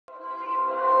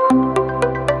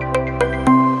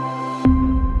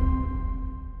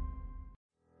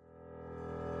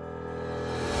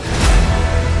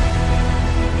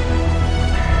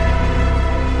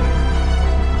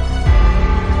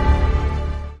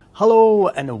Hello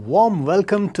and a warm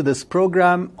welcome to this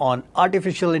program on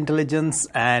artificial intelligence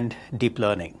and deep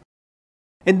learning.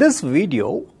 In this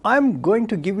video, I'm going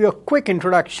to give you a quick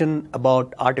introduction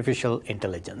about artificial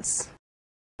intelligence.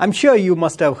 I'm sure you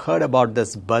must have heard about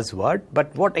this buzzword,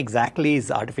 but what exactly is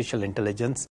artificial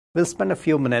intelligence? We'll spend a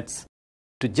few minutes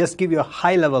to just give you a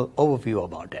high-level overview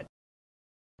about it.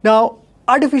 Now,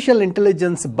 artificial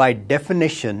intelligence by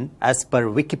definition, as per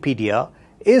Wikipedia,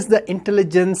 is the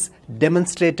intelligence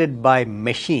demonstrated by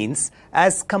machines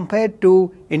as compared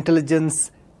to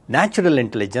natural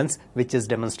intelligence, which is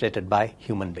demonstrated by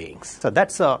human beings. So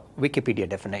that's a Wikipedia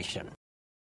definition.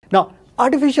 Now,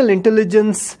 artificial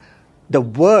intelligence, the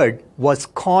word was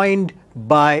coined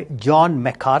by John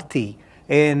McCarthy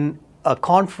in a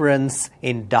conference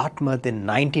in Dartmouth in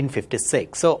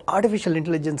 1956. So artificial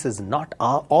intelligence is not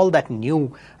all that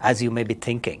new as you may be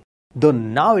thinking, though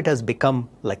now it has become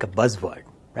like a buzzword.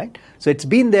 Right? So it's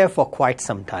been there for quite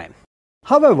some time.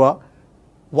 However,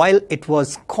 while it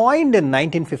was coined in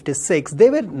 1956, they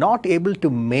were not able to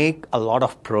make a lot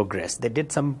of progress. They did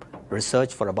some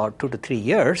research for about 2 to 3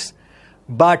 years,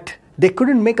 but they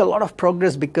couldn't make a lot of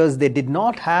progress because they did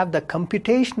not have the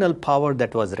computational power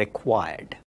that was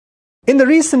required. In the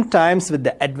recent times, with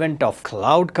the advent of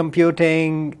cloud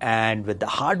computing and with the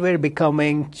hardware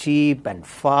becoming cheap and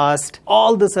fast,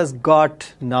 all this has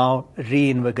got now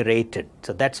reinvigorated.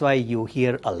 So that's why you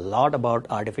hear a lot about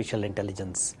artificial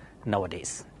intelligence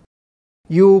nowadays.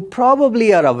 You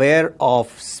probably are aware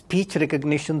of speech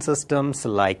recognition systems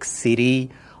like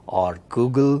Siri or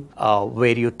Google,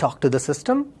 where you talk to the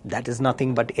system. That is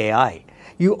nothing but AI.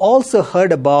 You also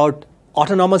heard about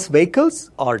autonomous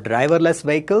vehicles or driverless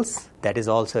vehicles. That is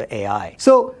also AI.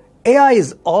 So AI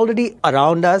is already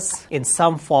around us in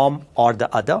some form or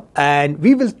the other. And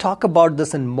we will talk about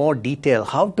this in more detail,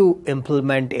 how to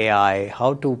implement AI,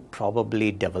 how to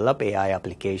probably develop AI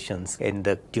applications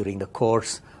during the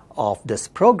course of this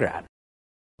program.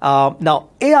 Now,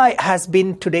 AI has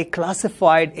been today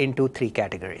classified into 3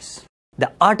 categories.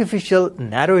 The artificial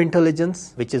narrow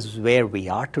intelligence, which is where we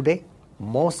are today.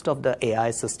 Most of the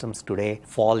AI systems today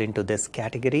fall into this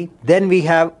category. Then we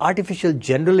have artificial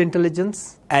general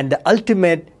intelligence, and the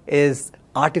ultimate is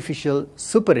artificial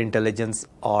superintelligence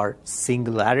or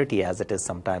singularity as it is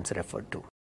sometimes referred to.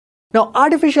 Now,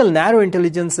 artificial narrow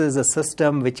intelligence is a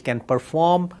system which can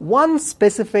perform one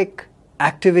specific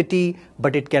activity,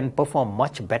 but it can perform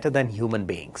much better than human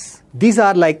beings. These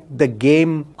are like the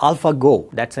game AlphaGo.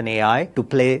 That's an AI to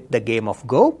play the game of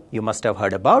Go. You must have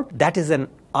heard about. That is an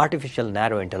artificial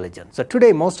narrow intelligence. So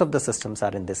today, most of the systems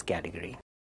are in this category.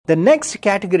 The next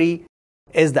category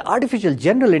is the artificial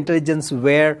general intelligence,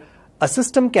 where a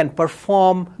system can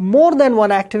perform more than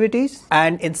one activities,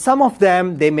 and in some of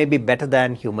them, they may be better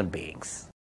than human beings.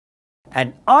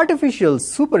 And artificial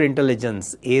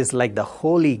superintelligence is like the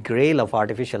holy grail of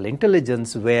artificial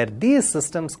intelligence, where these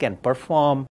systems can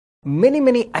perform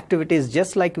many activities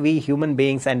just like we human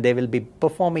beings, and they will be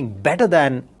performing better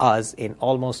than us in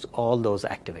almost all those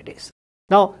activities.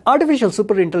 Now, artificial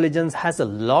superintelligence has a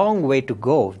long way to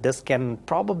go. This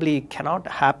cannot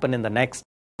happen in the next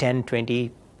 10,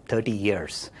 20, 30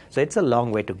 years. So it's a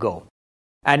long way to go.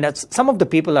 And some of the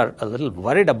people are a little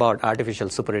worried about artificial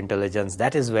superintelligence.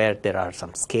 That is where there are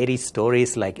some scary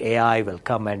stories like AI will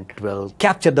come and will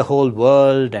capture the whole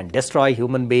world and destroy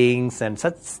human beings, and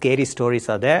such scary stories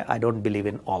are there. I don't believe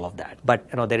in all of that. But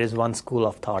there is one school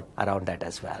of thought around that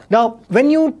as well. Now, when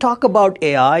you talk about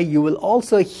AI, you will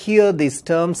also hear these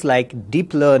terms like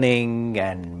deep learning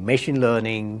and machine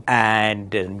learning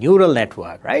and neural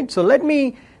network, right? So let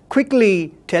me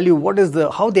quickly tell you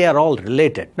how they are all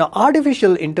related. Now,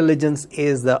 artificial intelligence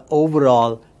is the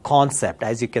overall concept,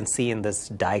 as you can see in this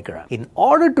diagram. In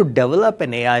order to develop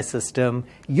an AI system,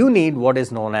 you need what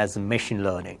is known as machine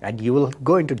learning, and you will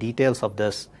go into details of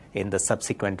this in the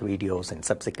subsequent videos and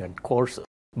subsequent courses.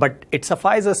 But it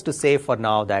suffices to say for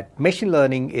now that machine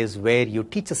learning is where you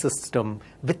teach a system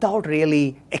without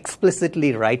really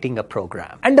explicitly writing a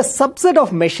program. And a subset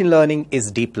of machine learning is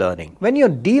deep learning. When you're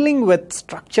dealing with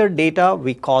structured data,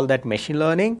 we call that machine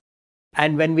learning.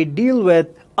 And when we deal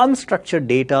with unstructured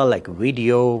data like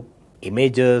video,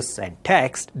 images, and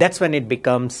text, that's when it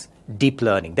becomes deep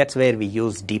learning. That's where we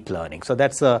use deep learning. So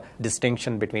that's a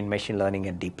distinction between machine learning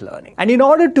and deep learning. And in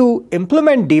order to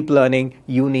implement deep learning,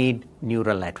 you need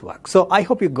neural network. So I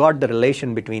hope you got the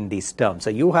relation between these terms. So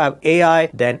you have AI,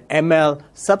 then ML,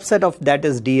 subset of that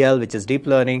is DL, which is deep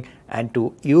learning. And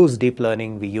to use deep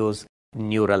learning, we use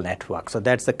neural network. So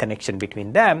that's the connection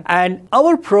between them. And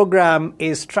our program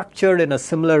is structured in a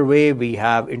similar way. We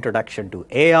have introduction to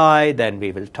AI, then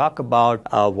we will talk about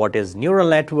what is neural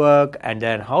network, and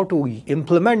then how to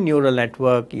implement neural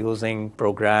network using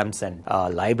programs and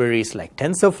libraries like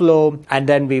Tensorflow, and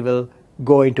then we will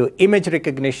go into image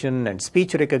recognition and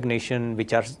speech recognition,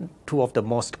 which are two of the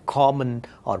most common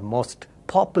or most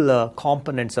popular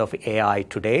components of AI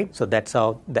today. So that's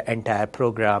how the entire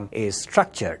program is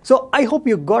structured. So I hope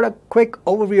you got a quick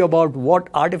overview about what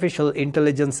artificial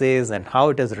intelligence is and how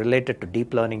it is related to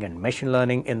deep learning and machine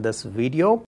learning in this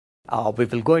video. We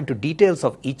will go into details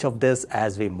of each of this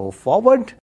as we move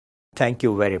forward. Thank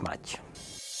you very much.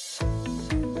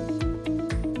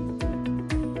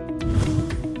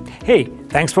 Hey,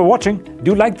 thanks for watching.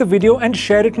 Do like the video and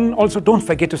share it, and also don't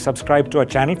forget to subscribe to our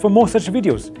channel for more such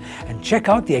videos. And check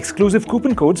out the exclusive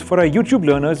coupon codes for our YouTube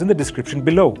learners in the description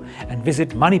below, and visit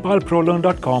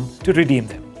manipalprolearn.com to redeem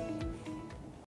them.